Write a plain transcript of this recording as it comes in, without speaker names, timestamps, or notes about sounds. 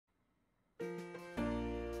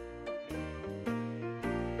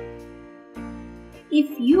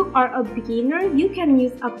If you are a beginner, you can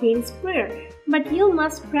use a paint sprayer, but you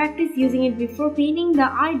must practice using it before painting the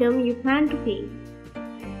item you plan to paint.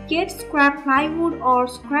 Get scrap plywood or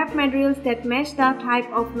scrap materials that match the type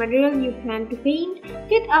of material you plan to paint.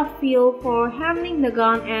 Get a feel for handling the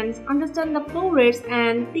gun and understand the flow rates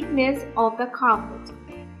and thickness of the carpet.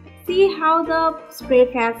 See how the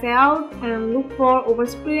spray passes out and look for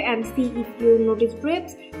overspray and see if you notice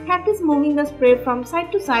drips. Practice moving the spray from side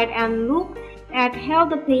to side and look at how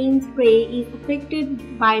the paint spray is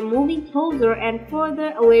affected by moving closer and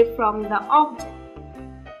further away from the object.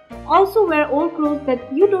 Also wear old clothes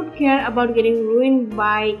that you don't care about getting ruined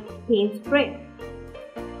by paint spray.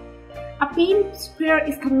 A paint sprayer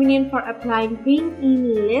is convenient for applying paint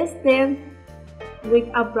in less than with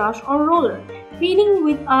a brush or roller. Painting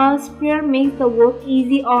with a sprayer makes the work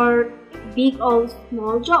easy or big or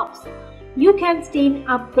small jobs. You can stain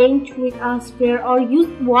a paint with a sprayer or use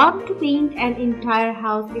one to paint an entire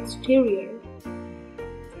house exterior.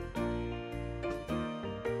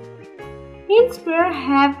 Paint sprayers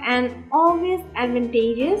have an obvious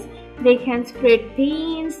advantages. They can spread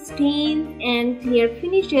paints, stains, and clear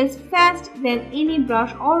finishes faster than any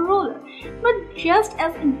brush or roller. But just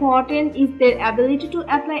as important is their ability to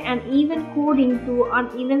apply an even coating to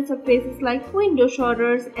uneven surfaces like window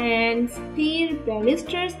shutters and stair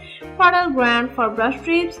balusters, fertile ground for brush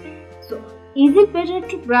strips. So, is it better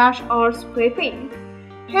to brush or spray paint?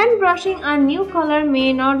 Hand brushing a new color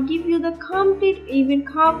may not give you the complete even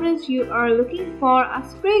coverage you are looking for. A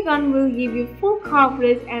spray gun will give you full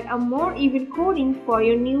coverage and a more even coating for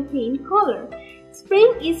your new paint color.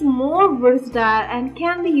 Spraying is more versatile and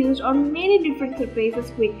can be used on many different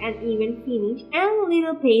surfaces with an even finish and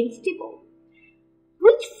little paint stipple.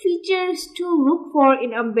 Which features to look for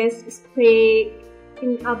in a best paint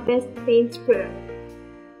sprayer?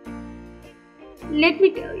 Let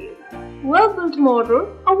me tell you. Well-built motor.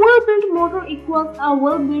 A well-built motor equals a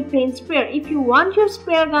well-built paint sprayer. If you want your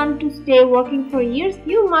sprayer gun to stay working for years,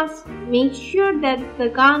 you must make sure that the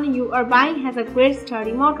gun you are buying has a great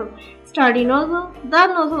sturdy motor. Sturdy nozzle. The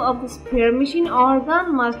nozzle of the sprayer machine or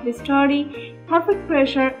gun must be sturdy, perfect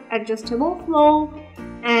pressure, adjustable flow,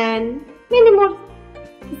 and many more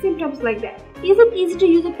symptoms like that. Is it easy to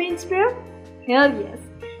use a paint sprayer? Hell yes.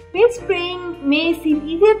 Paint spraying may seem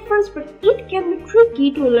easy at first, but it can be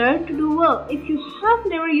tricky to learn to do well. If you have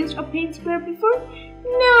never used a paint sprayer before,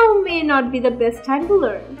 now may not be the best time to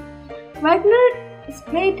learn. Wagner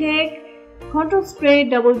Spraytech Control Spray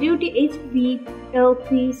Double Duty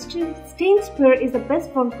HVLP stain sprayer is the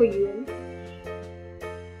best one for you.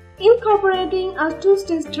 Incorporating a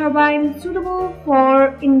two-stage turbine suitable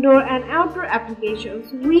for indoor and outdoor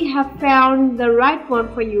applications, we have found the right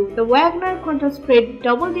one for you. The Wagner Control Spray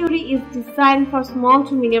Double Duty is designed for small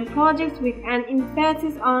to medium projects with an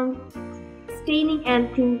emphasis on staining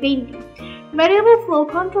and trim painting. Variable flow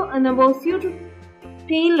control enables you to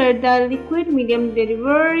tailor the liquid medium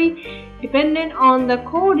delivery dependent on the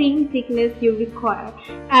coating thickness you require,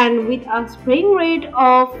 and with a spraying rate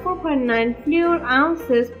of 4.9 fluid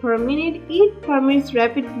ounces per minute, it permits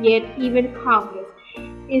rapid yet even coverage.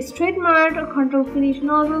 A straight mud control finish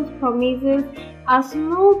nozzle promises a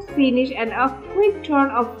smooth finish, and a quick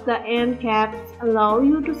turn of the end caps allow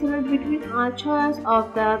you to select between a choice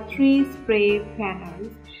of the 3 spray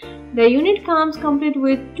patterns. The unit comes complete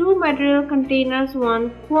with 2 material containers, 1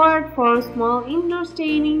 quart for small indoor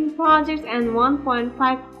staining projects and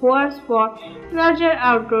 1.5 quarts for larger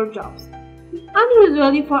outdoor jobs.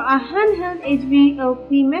 Unusually for a handheld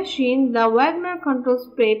HVLP machine, the Wagner Control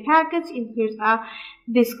Spray package includes a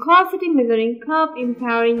viscosity measuring cup,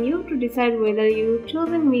 empowering you to decide whether your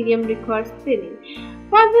chosen medium requires spinning.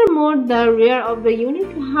 Furthermore, the rear of the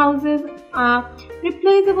unit houses a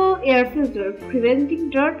replaceable air filter, preventing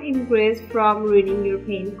dirt ingress from ruining your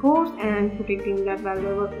paint course and protecting the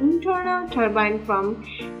valuable internal turbine from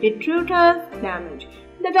detritus damage.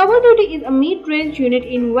 The Double Duty is a mid-range unit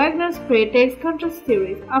in Wagner Spraytech's Control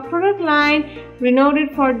series, a product line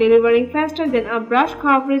renowned for delivering faster than a brush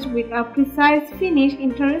coverage with a precise finish.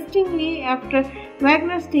 Interestingly, after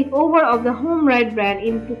Wagner's takeover of the HomeRide brand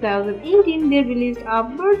in 2018, they released a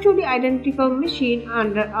virtually identical machine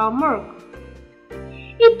under a mark.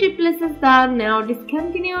 It replaces the now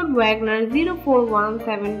discontinued Wagner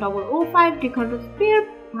 04170005 decontrol spare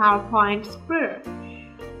PowerPoint sprayer,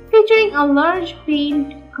 featuring a large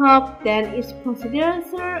paint cup than its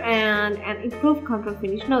predecessor and an improved control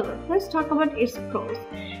finish nozzle. Let's talk about its pros.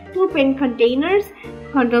 2 paint containers.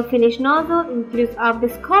 Control finish nozzle includes a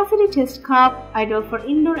viscosity test cup, ideal for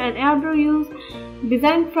indoor and outdoor use.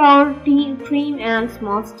 designed for trim and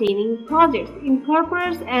small staining projects.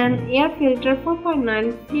 Incorporates an air filter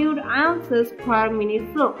 4.9 fluid ounces per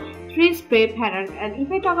minute flow, 3 spray patterns. And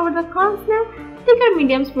if I talk about the cons now, thicker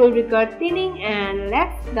medium will require thinning and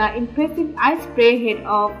lacks the impressive ice spray head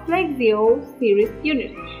of Flexio series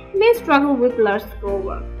units. May struggle with large scope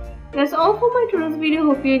work. That's all for my today's video.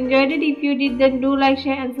 Hope you enjoyed it. If you did, then do like,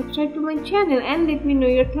 share and subscribe to my channel and let me know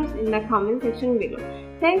your thoughts in the comment section below.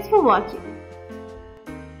 Thanks for watching.